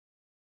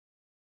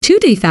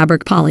2D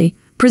Fabric Poly,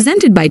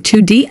 presented by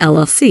 2D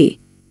LLC.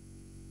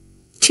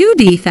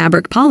 2D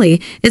Fabric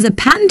Poly is a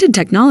patented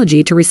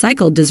technology to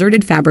recycle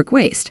deserted fabric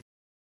waste.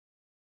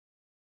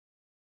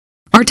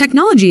 Our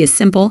technology is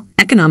simple,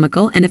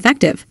 economical, and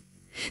effective.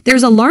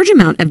 There's a large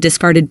amount of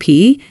discarded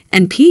PE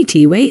and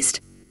PET waste.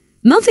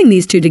 Melting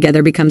these two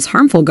together becomes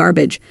harmful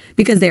garbage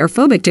because they are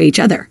phobic to each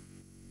other.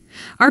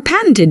 Our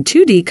patented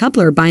 2D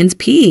coupler binds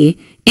PE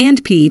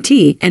and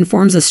PET and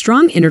forms a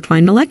strong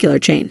intertwined molecular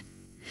chain.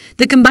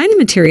 The combined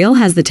material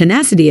has the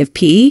tenacity of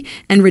PE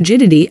and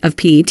rigidity of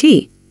PET.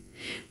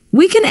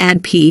 We can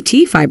add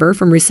PET fiber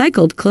from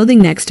recycled clothing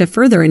next to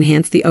further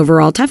enhance the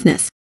overall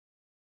toughness.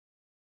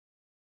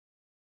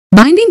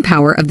 Binding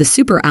power of the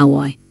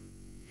superalloy.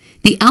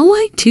 The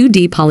alloy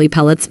 2D poly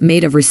pellets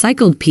made of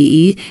recycled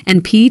PE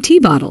and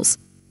PET bottles.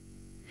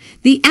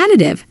 The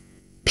additive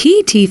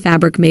PET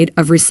fabric made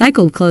of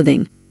recycled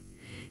clothing.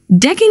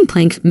 Decking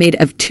plank made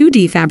of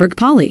 2D fabric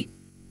poly.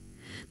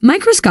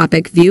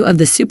 Microscopic view of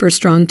the super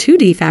strong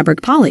 2D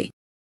fabric poly.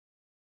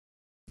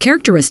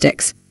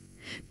 Characteristics.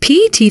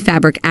 PET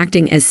fabric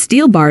acting as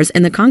steel bars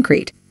in the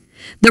concrete.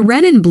 The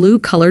red and blue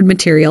colored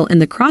material in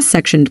the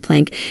cross-sectioned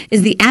plank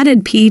is the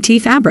added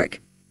PET fabric.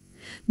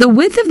 The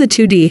width of the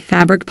 2D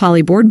fabric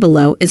poly board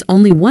below is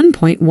only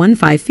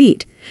 1.15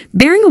 feet,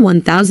 bearing a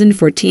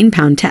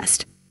 1,014-pound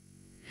test.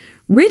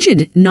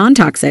 Rigid,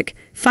 non-toxic,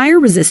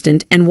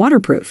 fire-resistant, and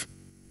waterproof.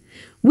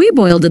 We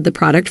boiled the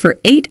product for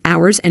 8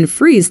 hours and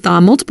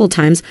freeze-thaw multiple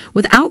times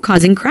without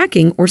causing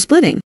cracking or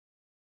splitting.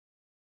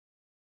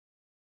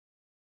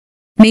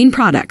 Main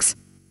products: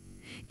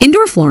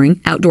 indoor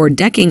flooring, outdoor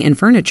decking and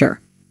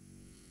furniture,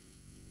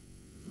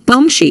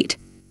 foam sheet,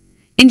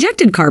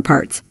 injected car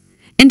parts,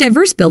 and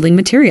diverse building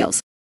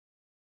materials.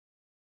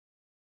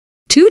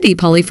 2D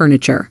poly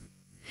furniture.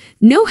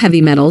 No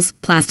heavy metals,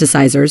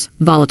 plasticizers,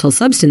 volatile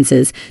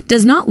substances,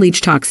 does not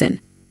leach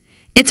toxin.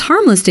 It's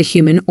harmless to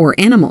human or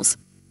animals.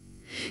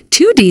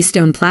 2D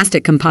stone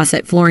plastic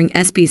composite flooring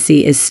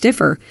SPC is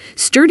stiffer,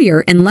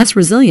 sturdier, and less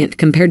resilient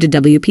compared to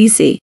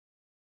WPC.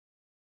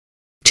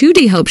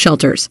 2D Hope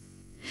Shelters.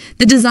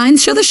 The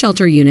designs show the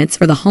shelter units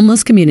for the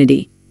homeless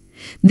community.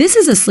 This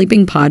is a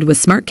sleeping pod with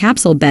smart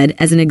capsule bed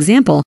as an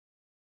example.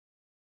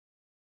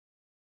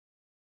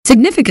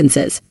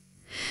 Significances.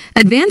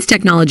 Advanced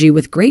technology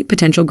with great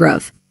potential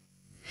growth.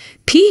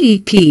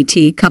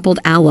 PE-PET coupled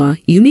alloy,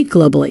 unique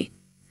globally.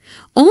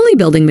 Only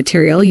building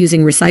material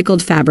using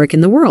recycled fabric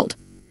in the world.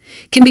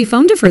 Can be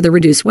foamed to further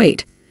reduce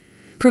weight.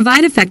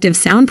 Provide effective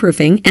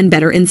soundproofing and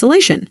better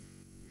insulation.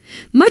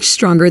 Much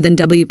stronger than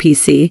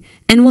WPC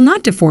and will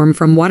not deform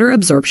from water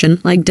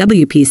absorption like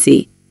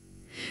WPC.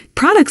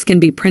 Products can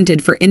be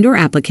printed for indoor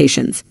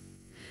applications.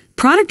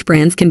 Product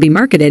brands can be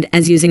marketed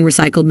as using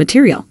recycled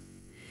material.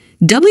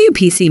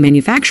 WPC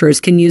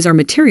manufacturers can use our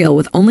material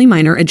with only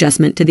minor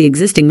adjustment to the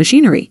existing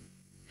machinery.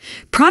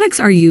 Products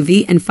are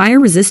UV and fire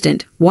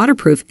resistant,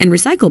 waterproof, and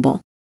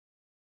recyclable.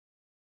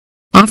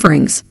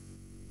 Offerings: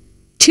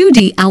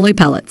 2D alloy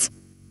pellets,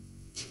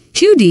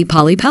 2D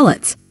poly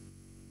pellets.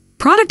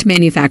 Product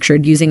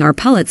manufactured using our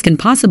pellets can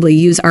possibly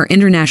use our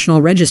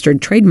international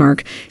registered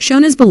trademark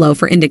shown as below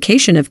for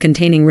indication of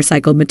containing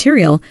recycled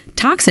material,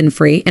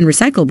 toxin-free, and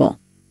recyclable.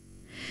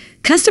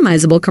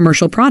 Customizable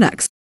commercial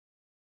products.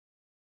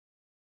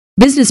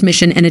 Business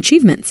mission and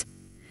achievements.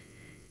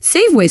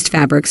 Save waste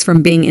fabrics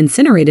from being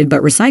incinerated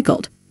but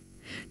recycled.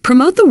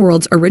 Promote the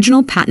world's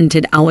original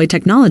patented alloy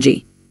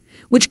technology,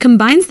 which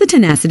combines the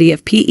tenacity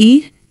of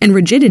PE and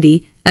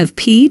rigidity of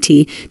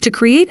PET to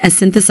create a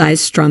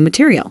synthesized strong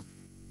material.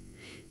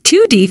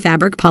 2D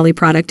fabric poly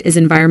product is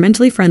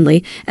environmentally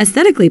friendly,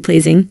 aesthetically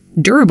pleasing,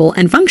 durable,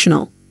 and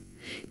functional.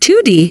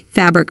 2D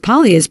fabric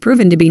poly is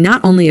proven to be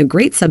not only a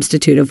great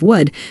substitute of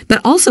wood, but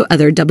also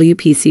other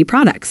WPC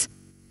products.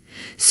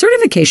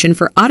 Certification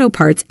for auto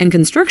parts and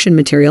construction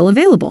material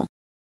available.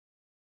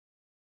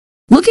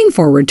 Looking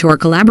forward to our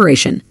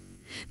collaboration.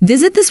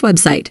 Visit this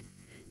website,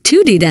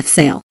 2D Death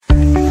Sale.